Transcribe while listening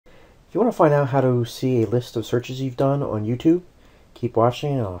If you want to find out how to see a list of searches you've done on YouTube, keep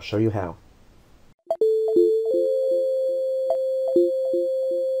watching and I'll show you how.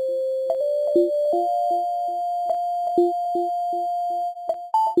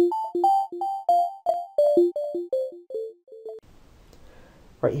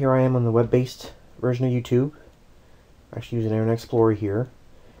 Right here I am on the web-based version of YouTube. I'm actually using Internet Explorer here.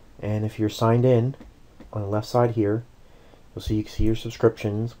 And if you're signed in, on the left side here, you can see your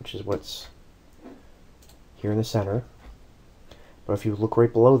subscriptions, which is what's here in the center. But if you look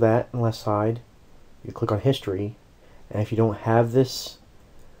right below that on the left side, you click on History. And if you don't have this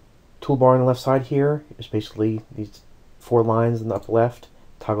toolbar on the left side here, it's basically these 4 lines in the upper left.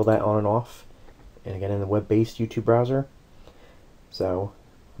 Toggle that on and off. And again, in the web-based YouTube browser. So,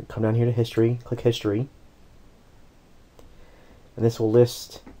 come down here to History, click History. And this will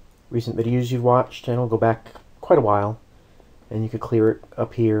list recent videos you've watched, and it'll go back quite a while. And you could clear it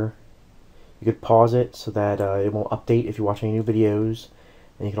up here. You could pause it so that it won't update if you're watching any new videos.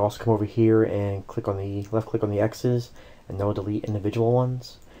 And you can also come over here and click on the left click on the X's, and they'll delete individual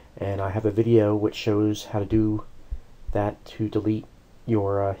ones. And I have a video which shows how to do that to delete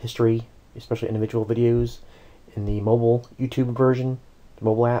your history, especially individual videos, in the mobile YouTube version, the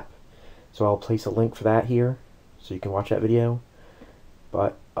mobile app. So I'll place a link for that here so you can watch that video.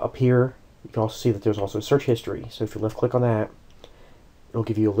 But up here you can also see that there's also search history. So if you left click on that, it'll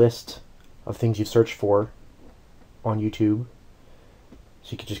give you a list of things you've searched for on YouTube.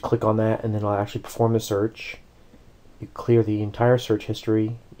 So you can just click on that and then it'll actually perform the search. You clear the entire search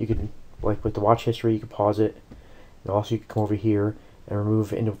history. You can, like with the watch history, you can pause it. And also you can come over here and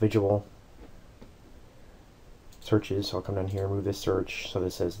remove individual searches. So I'll come down here and remove this search. So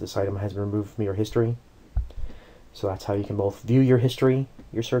this says this item has been removed from your history. So that's how you can both view your history,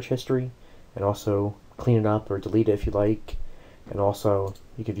 your search history, and also clean it up or delete it if you like. And also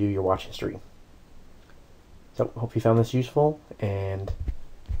you can view your watch history. So hope you found this useful, and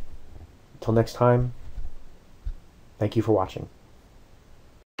until next time, thank you for watching.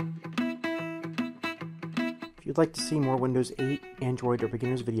 If you'd like to see more Windows 8, Android, or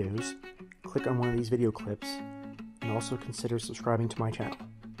beginners videos, click on one of these video clips, and also consider subscribing to my channel.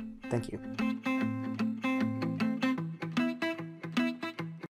 Thank you.